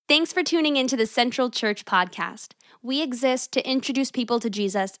Thanks for tuning into the Central Church podcast. We exist to introduce people to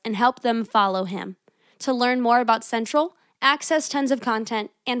Jesus and help them follow him. To learn more about Central, access tons of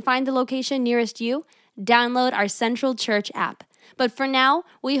content, and find the location nearest you, download our Central Church app. But for now,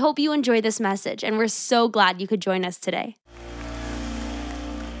 we hope you enjoy this message, and we're so glad you could join us today.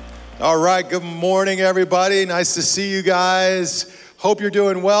 All right, good morning, everybody. Nice to see you guys. Hope you're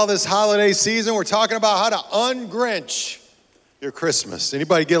doing well this holiday season. We're talking about how to un-Grinch your Christmas.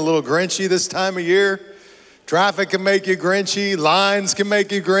 Anybody get a little Grinchy this time of year? Traffic can make you Grinchy. Lines can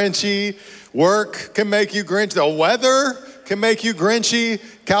make you Grinchy. Work can make you Grinchy. The weather can make you Grinchy.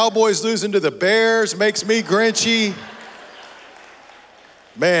 Cowboys losing to the Bears makes me Grinchy.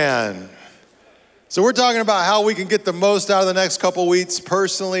 Man. So we're talking about how we can get the most out of the next couple weeks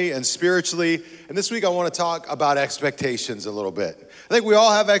personally and spiritually. And this week I want to talk about expectations a little bit. I think we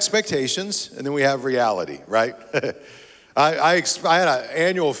all have expectations and then we have reality, right? I had an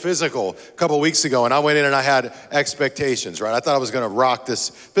annual physical a couple weeks ago, and I went in and I had expectations, right? I thought I was going to rock this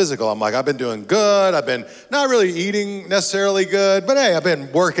physical. I'm like, I've been doing good. I've been not really eating necessarily good, but hey, I've been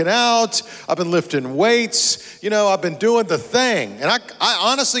working out. I've been lifting weights. You know, I've been doing the thing. And I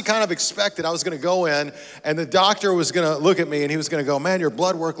honestly kind of expected I was going to go in, and the doctor was going to look at me, and he was going to go, man, your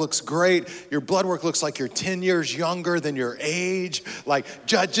blood work looks great. Your blood work looks like you're 10 years younger than your age. Like,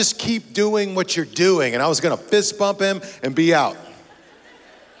 just keep doing what you're doing. And I was going to fist bump him and be out.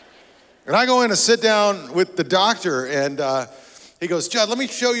 And I go in to sit down with the doctor, and he goes, Judd, let me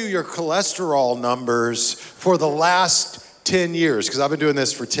show you your cholesterol numbers for the last 10 years, because I've been doing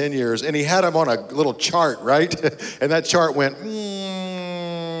this for 10 years. And he had them on a little chart, right? And that chart went,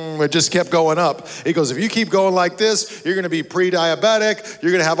 it just kept going up. He goes, if you keep going like this, you're going to be pre-diabetic.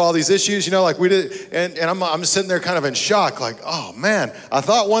 You're going to have all these issues, you know, like we did. And I'm sitting there kind of in shock, like, oh man, I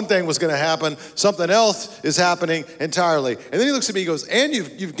thought one thing was going to happen. Something else is happening entirely. And then he looks at me, he goes, and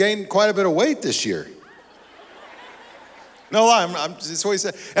you've gained quite a bit of weight this year. No lie, that's what he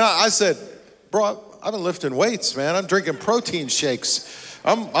said. And I said, bro, I've been lifting weights, man. I'm drinking protein shakes.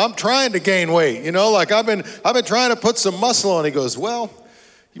 I'm trying to gain weight, you know, like I've been trying to put some muscle on. He goes, well,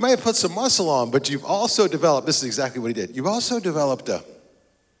 you might have put some muscle on, but you've also developed, this is exactly what he did. You've also developed a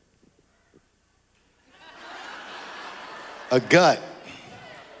gut.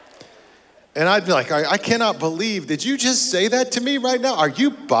 And I'd be like, I cannot believe, did you just say that to me right now? Are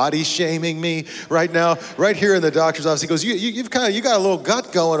you body shaming me right now? Right here in the doctor's office, he goes, you got a little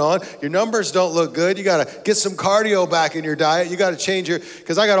gut going on. Your numbers don't look good. You got to get some cardio back in your diet. You got to change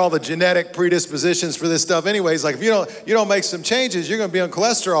because I got all the genetic predispositions for this stuff anyways. Like if you don't make some changes, you're going to be on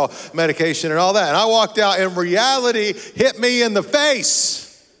cholesterol medication and all that. And I walked out and reality hit me in the face.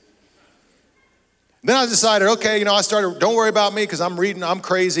 Then I decided, okay, you know, I started, don't worry about me because I'm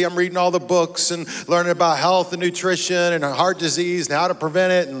crazy. I'm reading all the books and learning about health and nutrition and heart disease and how to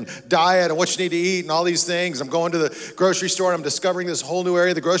prevent it and diet and what you need to eat and all these things. I'm going to the grocery store and I'm discovering this whole new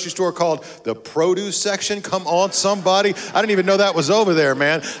area, the grocery store called the produce section. Come on, somebody. I didn't even know that was over there,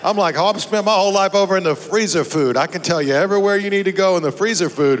 man. I'm like, oh, I've spent my whole life over in the freezer food. I can tell you everywhere you need to go in the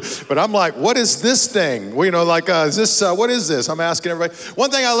freezer food. But I'm like, what is this thing? Well, you know, like, what is this? I'm asking everybody. One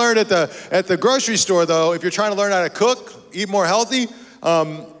thing I learned at the grocery store, though, if you're trying to learn how to cook, eat more healthy,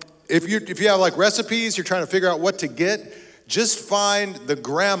 if you have like recipes, you're trying to figure out what to get, just find the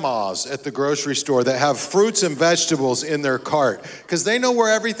grandmas at the grocery store that have fruits and vegetables in their cart because they know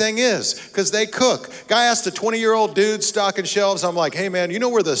where everything is because they cook. Guy asked a 20-year-old dude stocking shelves. I'm like, hey man, you know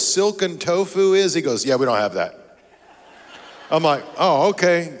where the silken tofu is? He goes, yeah, we don't have that. I'm like, oh,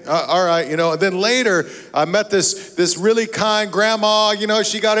 okay, all right, you know. And then later, I met this really kind grandma, you know,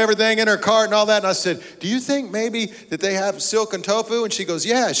 she got everything in her cart and all that. And I said, do you think maybe that they have silken tofu? And she goes,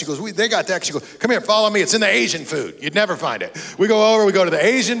 yeah. She goes, they got that. She goes, come here, follow me. It's in the Asian food. You'd never find it. We go to the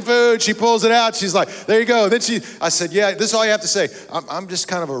Asian food. She pulls it out. She's like, there you go. Then I said, yeah, this is all you have to say. I'm just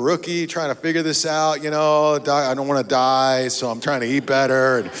kind of a rookie trying to figure this out, you know. I don't want to die, so I'm trying to eat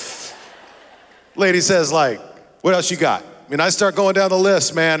better. And lady says, like, what else you got? And I start going down the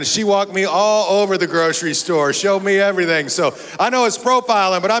list, man, and she walked me all over the grocery store, showed me everything. So I know it's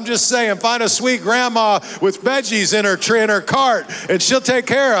profiling, but I'm just saying, find a sweet grandma with veggies in her cart, and she'll take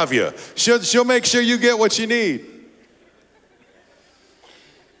care of you. She'll make sure you get what you need.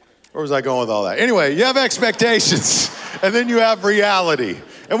 Where was I going with all that? Anyway, you have expectations, and then you have reality.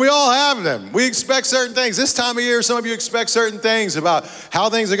 And we all have them. We expect certain things. This time of year, some of you expect certain things about how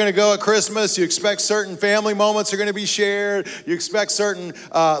things are going to go at Christmas. You expect certain family moments are going to be shared. You expect certain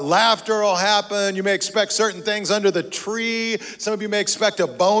laughter will happen. You may expect certain things under the tree. Some of you may expect a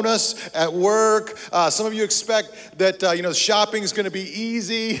bonus at work. Some of you expect that shopping is going to be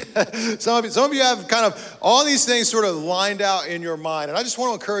easy. Some of you have kind of all these things sort of lined out in your mind. And I just want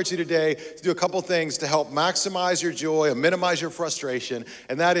to encourage you today to do a couple things to help maximize your joy and minimize your frustration.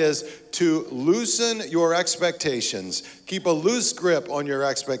 And that is to loosen your expectations. Keep a loose grip on your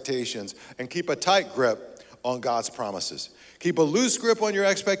expectations and keep a tight grip on God's promises. Keep a loose grip on your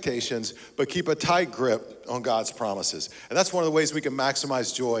expectations, but keep a tight grip on God's promises. And that's one of the ways we can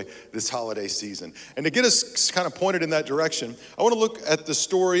maximize joy this holiday season. And to get us kind of pointed in that direction, I want to look at the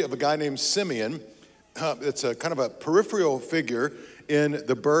story of a guy named Simeon. It's a kind of a peripheral figure in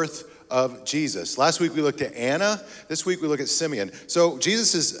the birth of Jesus. Last week we looked at Anna. This week we look at Simeon. So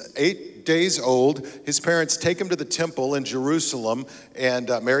Jesus is 8 days old. His parents take him to the temple in Jerusalem,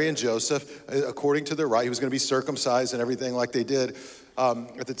 and Mary and Joseph, according to their right, he was going to be circumcised and everything like they did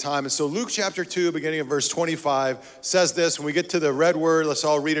at the time. And so Luke chapter 2, beginning of verse 25, says this. When we get to the red word, let's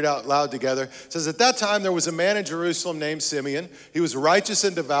all read it out loud together. It says, at that time there was a man in Jerusalem named Simeon. He was righteous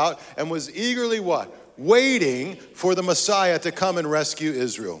and devout and was eagerly what? Waiting for the Messiah to come and rescue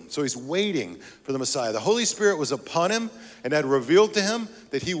Israel. So he's waiting for the Messiah. The Holy Spirit was upon him and had revealed to him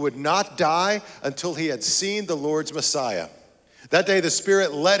that he would not die until he had seen the Lord's Messiah. That day the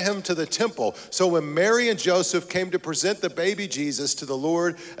Spirit led him to the temple. So when Mary and Joseph came to present the baby Jesus to the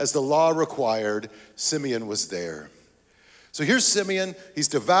Lord as the law required, Simeon was there. So here's Simeon. He's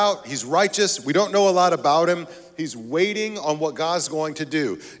devout. He's righteous. We don't know a lot about him. He's waiting on what God's going to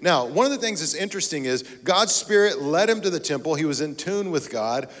do. Now, one of the things that's interesting is God's Spirit led him to the temple. He was in tune with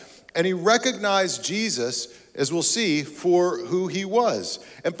God, and he recognized Jesus, as we'll see, for who he was.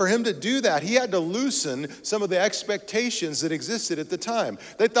 And for him to do that, he had to loosen some of the expectations that existed at the time.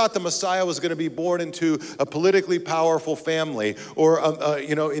 They thought the Messiah was going to be born into a politically powerful family or,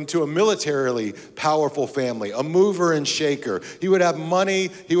 into a militarily powerful family, a mover and shaker. He would have money,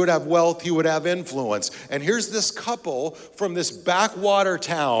 he would have wealth, he would have influence. And here's this couple from this backwater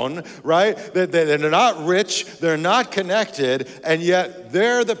town, right? They're not rich, they're not connected, and yet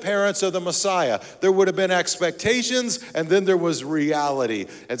they're the parents of the Messiah. There would have been expectations, and then there was reality.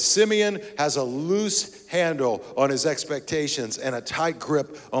 And Simeon has a loose handle on his expectations and a tight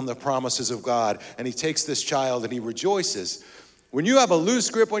grip on the promises of God. And he takes this child and he rejoices. When you have a loose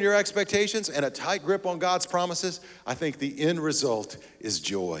grip on your expectations and a tight grip on God's promises, I think the end result is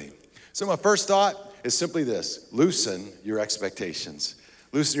joy. So my first thought is simply this: loosen your expectations.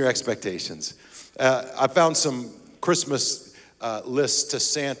 Loosen your expectations. I found some Christmas lists to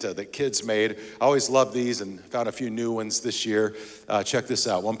Santa that kids made. I always love these and found a few new ones this year. Check this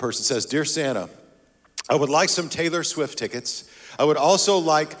out. One person says, Dear Santa, I would like some Taylor Swift tickets. I would also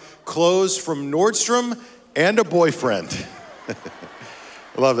like clothes from Nordstrom and a boyfriend.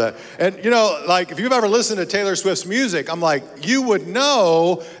 I love that. And if you've ever listened to Taylor Swift's music, I'm like, you would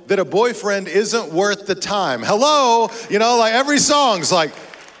know that a boyfriend isn't worth the time. Hello? Every song's like,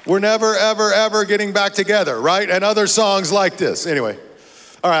 we're never, ever, ever getting back together, right? And other songs like this. Anyway,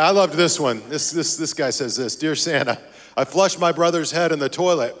 all right, I loved this one. This guy says this: Dear Santa, I flushed my brother's head in the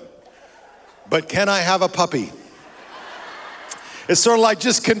toilet, but can I have a puppy? It's sort of like,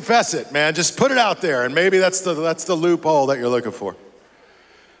 just confess it, man. Just put it out there, and maybe that's the loophole that you're looking for.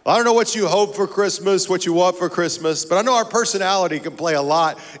 I don't know what you hope for Christmas, what you want for Christmas, but I know our personality can play a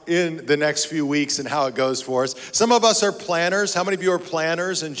lot in the next few weeks and how it goes for us. Some of us are planners. How many of you are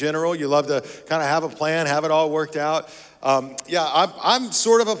planners in general? You love to kind of have a plan, have it all worked out. I'm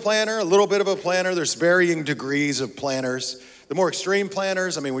sort of a planner, a little bit of a planner. There's varying degrees of planners. The more extreme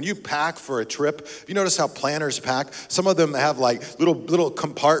planners, when you pack for a trip, you notice how planners pack? Some of them have like little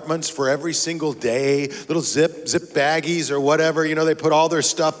compartments for every single day, little zip baggies or whatever. They put all their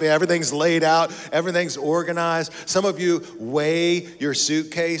stuff in. Everything's laid out. Everything's organized. Some of you weigh your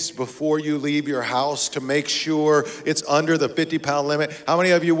suitcase before you leave your house to make sure it's under the 50-pound limit. How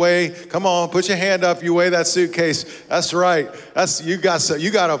many of you weigh? Come on, put your hand up. You weigh that suitcase. That's right. You got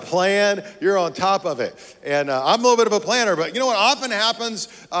a plan. You're on top of it. And I'm a little bit of a planner, but what often happens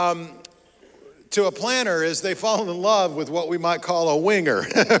to a planner is they fall in love with what we might call a winger,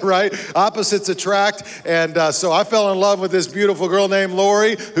 right? Opposites attract. And so I fell in love with this beautiful girl named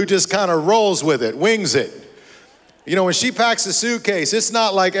Lori who just kind of rolls with it, wings it. You know, when she packs a suitcase, it's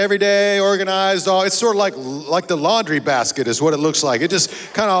not like every day organized. It's sort of like the laundry basket is what it looks like. It just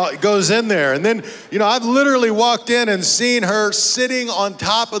kind of goes in there. And then, you know, I've literally walked in and seen her sitting on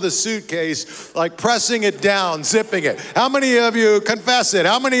top of the suitcase, like pressing it down, zipping it. How many of you, confess it,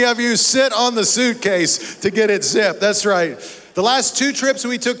 how many of you sit on the suitcase to get it zipped? That's right. The last 2 trips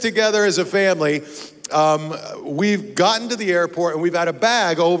we took together as a family, we've gotten to the airport and we've had a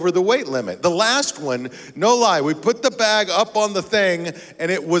bag over the weight limit. The last one, no lie, we put the bag up on the thing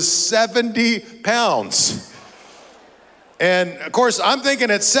and it was 70 pounds. And of course, I'm thinking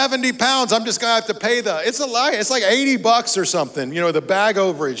at 70 pounds, I'm just gonna have to pay it's like $80 or something, you know, the bag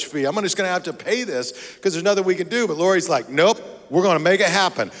overage fee. I'm just gonna have to pay this because there's nothing we can do. But Lori's like, nope, we're gonna make it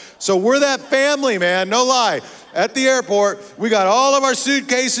happen. So we're that family, man, no lie. At the airport, we got all of our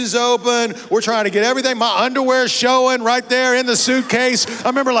suitcases open. We're trying to get everything. My underwear showing right there in the suitcase. I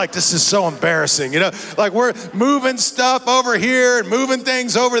remember like, this is so embarrassing, you know? Like we're moving stuff over here and moving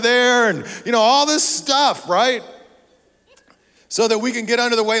things over there and, you know, all this stuff, right? So that we can get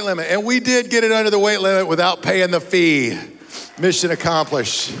under the weight limit. And we did get it under the weight limit without paying the fee. Mission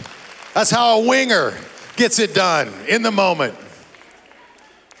accomplished. That's how a winger gets it done in the moment.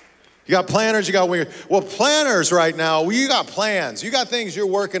 You got planners, you got wingers. Well, planners right now, you got plans. You got things you're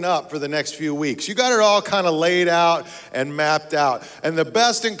working up for the next few weeks. You got it all kind of laid out and mapped out. And the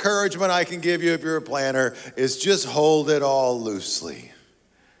best encouragement I can give you if you're a planner is just hold it all loosely.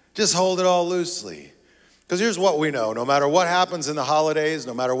 Just hold it all loosely. Because here's what we know. No matter what happens in the holidays,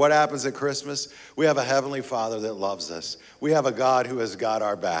 no matter what happens at Christmas, we have a Heavenly Father that loves us. We have a God who has got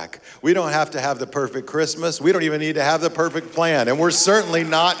our back. We don't have to have the perfect Christmas. We don't even need to have the perfect plan. And we're certainly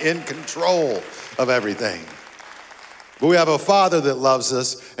not in control of everything. But we have a Father that loves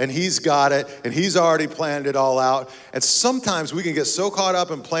us, and He's got it, and He's already planned it all out. And sometimes we can get so caught up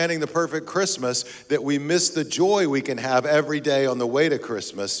in planning the perfect Christmas that we miss the joy we can have every day on the way to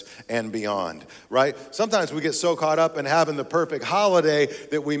Christmas and beyond, right? Sometimes we get so caught up in having the perfect holiday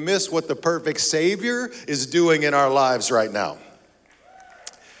that we miss what the perfect Savior is doing in our lives right now.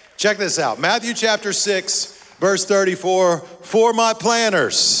 Check this out. Matthew chapter 6, verse 34, for my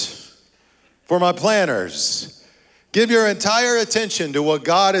planners, give your entire attention to what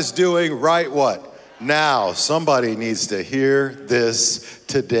God is doing right what? Now. Somebody needs to hear this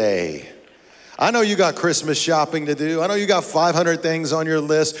today. I know you got Christmas shopping to do. I know you got 500 things on your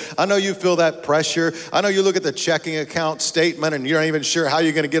list. I know you feel that pressure. I know you look at the checking account statement and you're not even sure how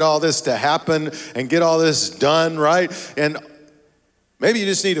you're going to get all this to happen and get all this done, right? And maybe you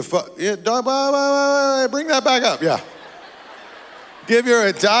just need to bring that back up. Yeah. Give your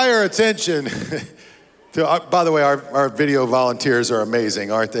entire attention by the way, our video volunteers are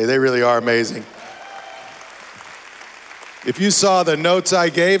amazing, aren't they? They really are amazing. If you saw the notes I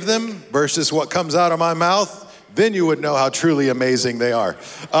gave them versus what comes out of my mouth, then you would know how truly amazing they are.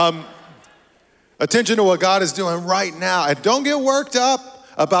 Attention to what God is doing right now. And don't get worked up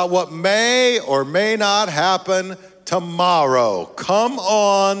about what may or may not happen tomorrow. Come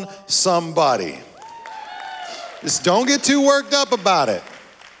on, somebody. Just don't get too worked up about it.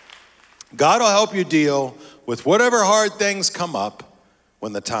 God will help you deal with whatever hard things come up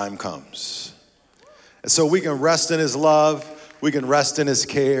when the time comes. And so we can rest in His love. We can rest in His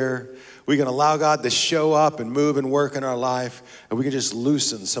care. We can allow God to show up and move and work in our life. And we can just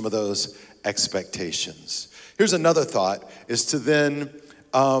loosen some of those expectations. Here's another thought, is to then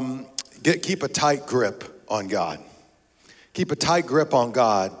keep a tight grip on God. Keep a tight grip on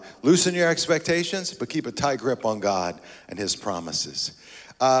God. Loosen your expectations, but keep a tight grip on God and His promises.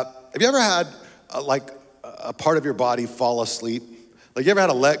 Have you ever had a part of your body fall asleep? Like you ever had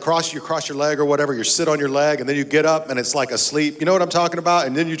a leg, cross your leg or whatever, you sit on your leg and then you get up and it's like asleep. You know what I'm talking about?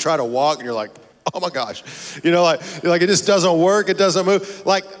 And then you try to walk and you're like, oh my gosh. You know, like it just doesn't work, it doesn't move.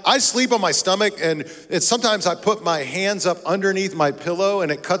 Like I sleep on my stomach and sometimes I put my hands up underneath my pillow and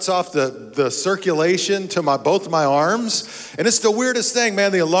it cuts off the circulation to both my arms. And it's the weirdest thing,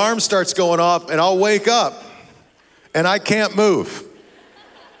 man. The alarm starts going off and I'll wake up and I can't move.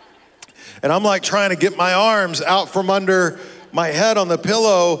 And I'm like trying to get my arms out from under my head on the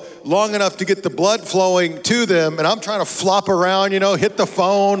pillow long enough to get the blood flowing to them. And I'm trying to flop around, you know, hit the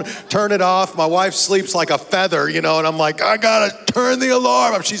phone, turn it off. My wife sleeps like a feather, you know, and I'm like, I gotta turn the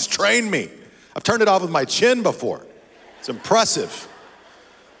alarm. She's trained me. I've turned it off with my chin before. It's impressive.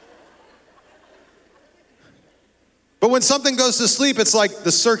 But when something goes to sleep, it's like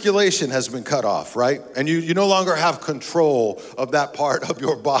the circulation has been cut off, right? And you no longer have control of that part of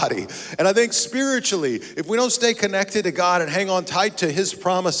your body. And I think spiritually, if we don't stay connected to God and hang on tight to his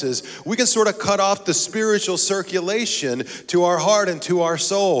promises, we can sort of cut off the spiritual circulation to our heart and to our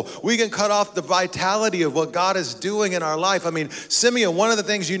soul. We can cut off the vitality of what God is doing in our life. I mean, Simeon, one of the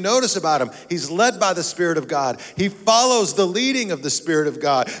things you notice about him, he's led by the Spirit of God. He follows the leading of the Spirit of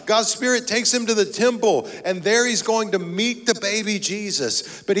God. God's Spirit takes him to the temple, and there he's going to meet the baby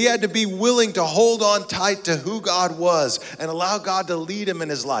Jesus. But he had to be willing to hold on tight to who God was and allow God to lead him in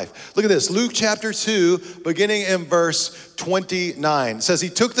his life. Look at this, Luke chapter 2, beginning in verse 29. It says, he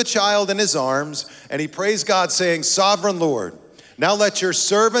took the child in his arms and he praised God, saying, Sovereign Lord, now let your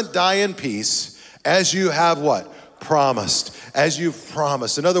servant die in peace, as you have what? Promised, as you've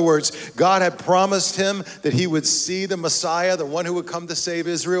promised. In other words, God had promised him that he would see the Messiah, the one who would come to save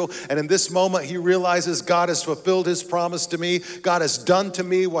Israel. And in this moment, he realizes God has fulfilled his promise to me. God has done to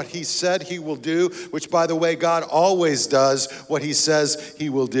me what he said he will do, which, by the way, God always does what he says he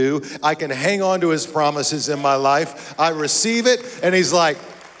will do. I can hang on to his promises in my life. I receive it, and he's like,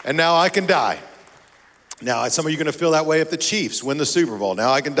 and now I can die. Now, some of you are going to feel that way if the Chiefs win the Super Bowl.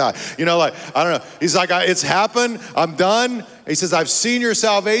 Now I can die. You know, like, I don't know. He's like, it's happened. I'm done. He says, I've seen your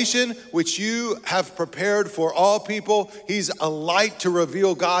salvation, which you have prepared for all people. He's a light to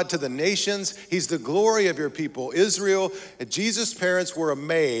reveal God to the nations. He's the glory of your people, Israel. And Jesus' parents were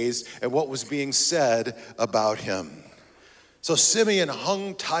amazed at what was being said about him. So Simeon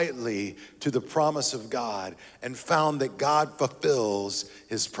hung tightly to the promise of God and found that God fulfills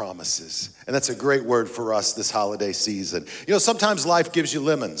his promises. And that's a great word for us this holiday season. You know, sometimes life gives you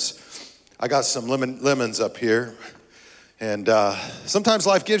lemons. I got some lemons up here. And sometimes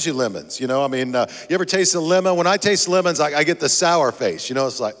life gives you lemons. You know, I mean, you ever taste a lemon? When I taste lemons, I get the sour face. You know,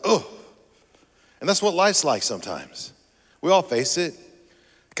 it's like, oh. And that's what life's like sometimes. We all face it.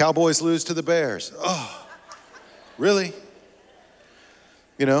 Cowboys lose to the Bears. Oh, really?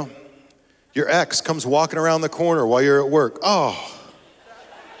 You know, your ex comes walking around the corner while you're at work. Oh,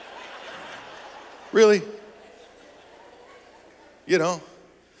 really? You know,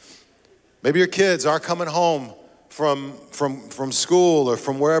 maybe your kids are coming home from school or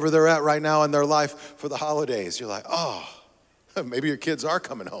from wherever they're at right now in their life for the holidays. You're like, oh, maybe your kids are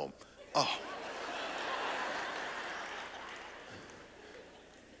coming home. Oh.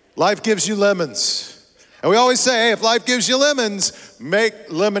 Life gives you lemons. And we always say, hey, if life gives you lemons, make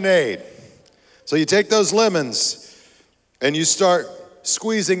lemonade. So you take those lemons and you start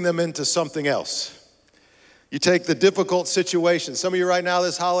squeezing them into something else. You take the difficult situation. Some of you right now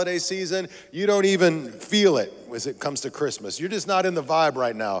this holiday season, you don't even feel it as it comes to Christmas. You're just not in the vibe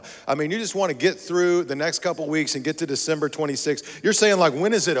right now. I mean, you just want to get through the next couple weeks and get to December 26th. You're saying like,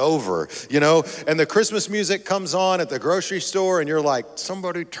 when is it over? You know, and the Christmas music comes on at the grocery store and you're like,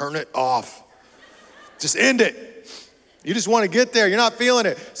 somebody turn it off. Just end it. You just want to get there. You're not feeling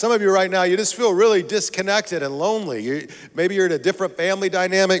it. Some of you right now, you just feel really disconnected and lonely. Maybe you're in a different family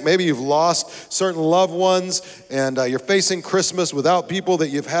dynamic. Maybe you've lost certain loved ones and you're facing Christmas without people that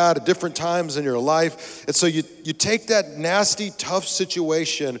you've had at different times in your life. And so you take that nasty, tough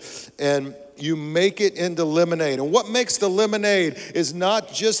situation and you make it into lemonade. And what makes the lemonade is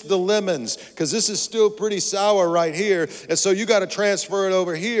not just the lemons, because this is still pretty sour right here. And so you got to transfer it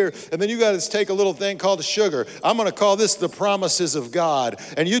over here. And then you got to take a little thing called sugar. I'm going to call this the promises of God.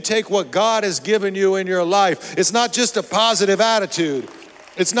 And you take what God has given you in your life. It's not just a positive attitude.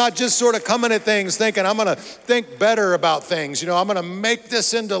 It's not just sort of coming at things thinking, I'm going to think better about things. You know, I'm going to make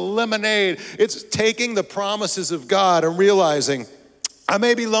this into lemonade. It's taking the promises of God and realizing, I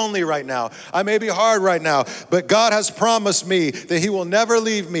may be lonely right now. I may be hard right now, but God has promised me that he will never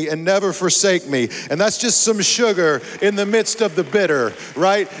leave me and never forsake me. And that's just some sugar in the midst of the bitter,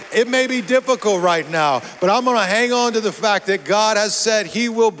 right? It may be difficult right now, but I'm going to hang on to the fact that God has said he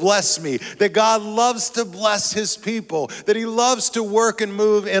will bless me, that God loves to bless his people, that he loves to work and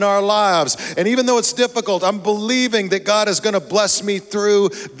move in our lives. And even though it's difficult, I'm believing that God is going to bless me through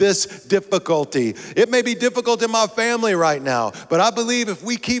this difficulty. It may be difficult in my family right now, but I believe if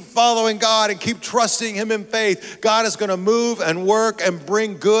we keep following God and keep trusting him in faith, God is going to move and work and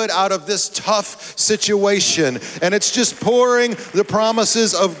bring good out of this tough situation. And it's just pouring the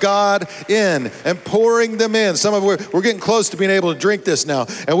promises of God in and pouring them in. Some of we're getting close to being able to drink this now,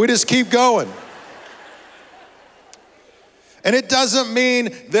 and we just keep going. And it doesn't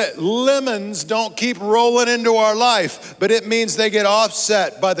mean that lemons don't keep rolling into our life, but it means they get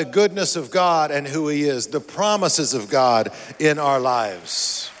offset by the goodness of God and who he is, the promises of God in our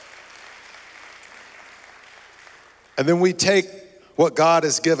lives. And then we take what God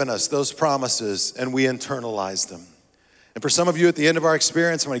has given us, those promises, and we internalize them. And for some of you at the end of our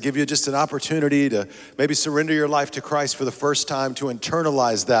experience, I'm going to give you just an opportunity to maybe surrender your life to Christ for the first time, to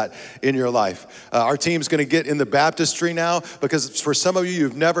internalize that in your life. Our team's going to get in the baptistry now, because for some of you,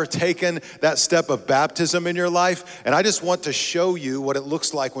 you've never taken that step of baptism in your life. And I just want to show you what it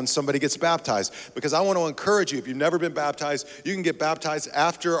looks like when somebody gets baptized, because I want to encourage you, if you've never been baptized, you can get baptized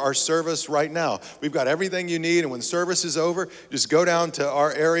after our service right now. We've got everything you need, and when service is over, just go down to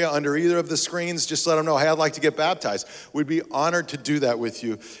our area under either of the screens, just let them know, hey, I'd like to get baptized. We'd be honored to do that with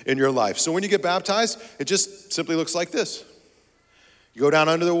you in your life. So when you get baptized, it just simply looks like this. You go down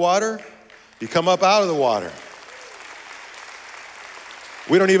under the water, you come up out of the water.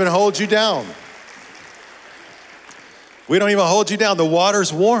 We don't even hold you down. We don't even hold you down. The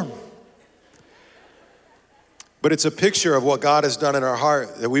water's warm. But it's a picture of what God has done in our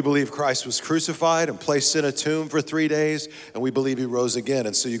heart, that we believe Christ was crucified and placed in a tomb for 3 days, and we believe he rose again.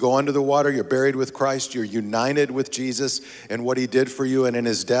 And so you go under the water, you're buried with Christ, you're united with Jesus and what he did for you and in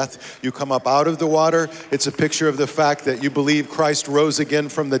his death. You come up out of the water. It's a picture of the fact that you believe Christ rose again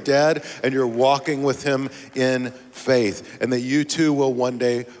from the dead, and you're walking with him in faith, and that you too will one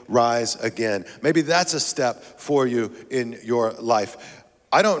day rise again. Maybe that's a step for you in your life.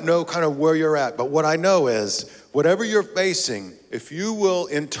 I don't know kind of where you're at, but what I know is, whatever you're facing, if you will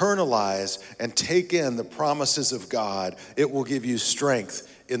internalize and take in the promises of God, it will give you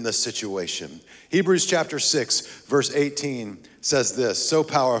strength in the situation. Hebrews chapter 6, verse 18 says this so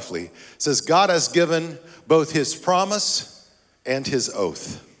powerfully. It says, God has given both his promise and his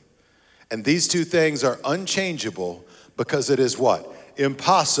oath. And these two things are unchangeable, because it is what?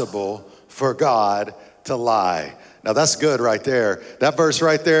 Impossible for God to lie. Now that's good right there. That verse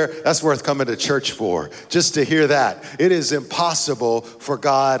right there, that's worth coming to church for, just to hear that. It is impossible for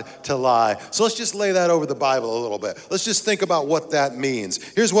God to lie. So let's just lay that over the Bible a little bit. Let's just think about what that means.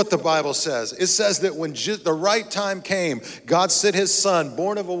 Here's what the Bible says. It says that when the right time came, God sent his son,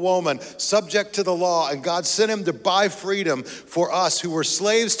 born of a woman, subject to the law, and God sent him to buy freedom for us who were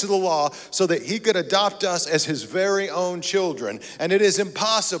slaves to the law, so that he could adopt us as his very own children. And it is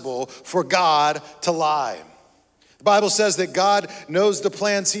impossible for God to lie. The Bible says that God knows the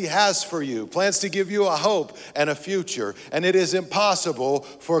plans he has for you, plans to give you a hope and a future, and it is impossible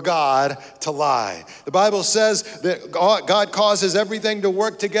for God to lie. The Bible says that God causes everything to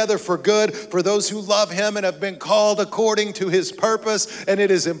work together for good for those who love him and have been called according to his purpose, and it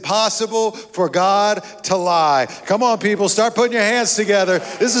is impossible for God to lie. Come on, people, start putting your hands together.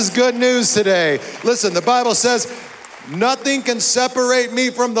 This is good news today. Listen, the Bible says, nothing can separate me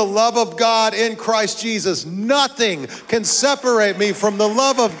from the love of God in Christ Jesus. Nothing can separate me from the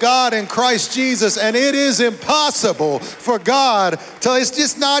love of God in Christ Jesus. And it is impossible for God to, it's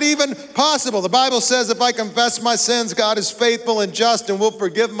just not even possible. The Bible says if I confess my sins, God is faithful and just and will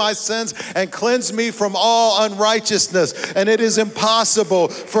forgive my sins and cleanse me from all unrighteousness. And it is impossible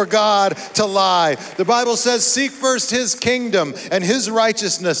for God to lie. The Bible says seek first his kingdom and his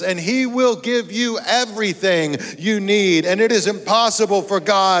righteousness, and he will give you everything you need. And it is impossible for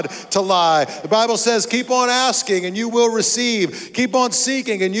God to lie. The Bible says, keep on asking and you will receive. Keep on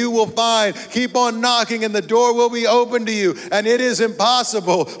seeking and you will find. Keep on knocking and the door will be open to you. And it is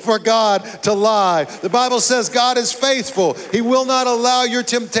impossible for God to lie. The Bible says God is faithful. He will not allow your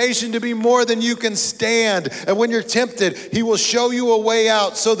temptation to be more than you can stand. And when you're tempted, he will show you a way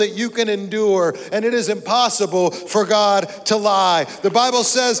out so that you can endure. And it is impossible for God to lie. The Bible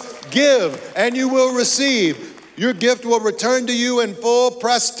says, give and you will receive. Your gift will return to you in full,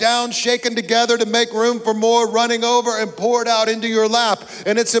 pressed down, shaken together to make room for more, running over and poured out into your lap.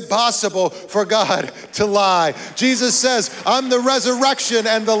 And it's impossible for God to lie. Jesus says, I'm the resurrection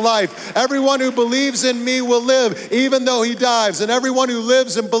and the life. Everyone who believes in me will live, even though he dies. And everyone who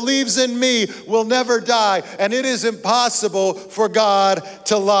lives and believes in me will never die. And it is impossible for God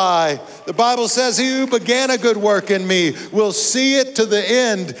to lie. The Bible says, he who began a good work in me will see it to the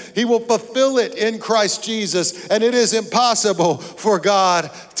end. He will fulfill it in Christ Jesus. And it is impossible for God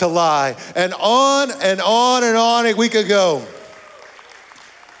to lie. And on and on and on we could go.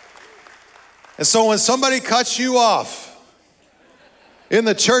 And so when somebody cuts you off in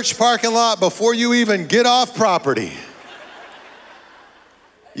the church parking lot before you even get off property,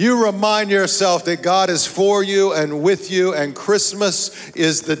 you remind yourself that God is for you and with you, and Christmas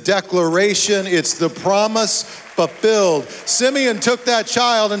is the declaration, it's the promise fulfilled. Simeon took that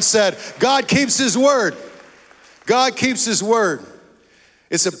child and said, God keeps his word. God keeps his word.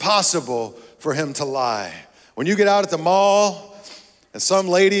 It's impossible for him to lie. When you get out at the mall and some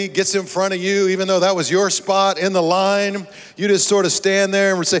lady gets in front of you, even though that was your spot in the line, you just sort of stand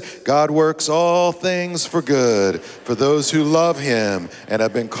there and say, God works all things for good for those who love him and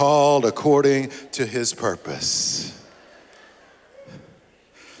have been called according to his purpose.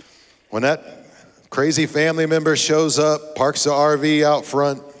 When that crazy family member shows up, parks the RV out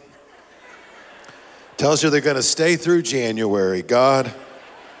front, tells you they're going to stay through January, God,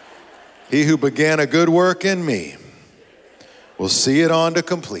 he who began a good work in me will see it on to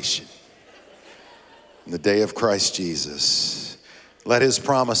completion. In the day of Christ Jesus, let his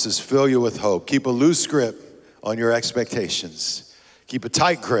promises fill you with hope. Keep a loose grip on your expectations. Keep a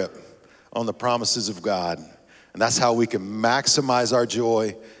tight grip on the promises of God. And that's how we can maximize our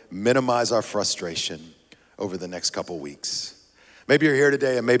joy, minimize our frustration over the next couple weeks. Maybe you're here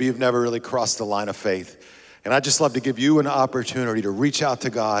today and maybe you've never really crossed the line of faith. And I'd just love to give you an opportunity to reach out to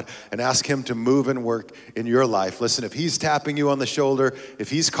God and ask him to move and work in your life. Listen, if he's tapping you on the shoulder,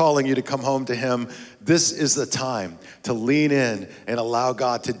 if he's calling you to come home to him, this is the time to lean in and allow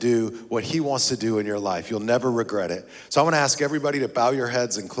God to do what he wants to do in your life. You'll never regret it. So I'm going to ask everybody to bow your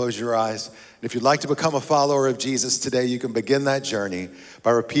heads and close your eyes. And if you'd like to become a follower of Jesus today, you can begin that journey by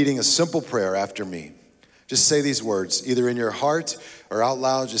repeating a simple prayer after me. Just say these words, either in your heart or out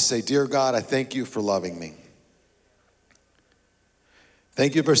loud. Just say, "Dear God, I thank you for loving me.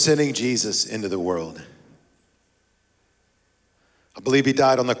 Thank you for sending Jesus into the world. I believe he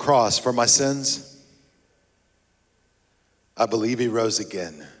died on the cross for my sins. I believe he rose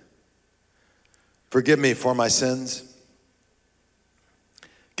again. Forgive me for my sins.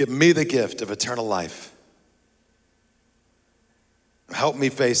 Give me the gift of eternal life. Help me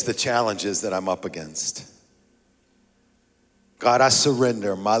face the challenges that I'm up against. God, I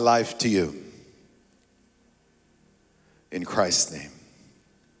surrender my life to you. In Christ's name."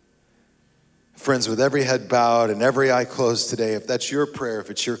 Friends, with every head bowed and every eye closed today, if that's your prayer,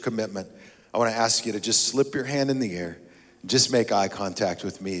 if it's your commitment, I want to ask you to just slip your hand in the air and just make eye contact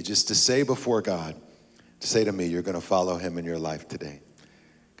with me, just to say before God, to say to me, you're going to follow him in your life today.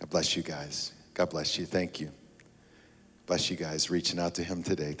 God bless you guys. God bless you. Thank you. Bless you guys reaching out to him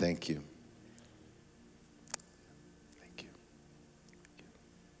today. Thank you. Thank you.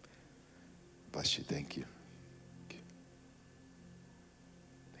 Bless you. Thank you.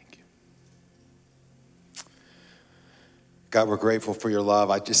 God, we're grateful for your love.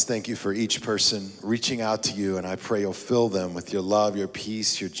 I just thank you for each person reaching out to you, and I pray you'll fill them with your love, your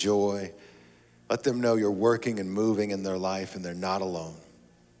peace, your joy. Let them know you're working and moving in their life and they're not alone.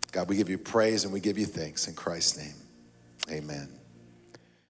 God, we give you praise and we give you thanks in Christ's name. Amen.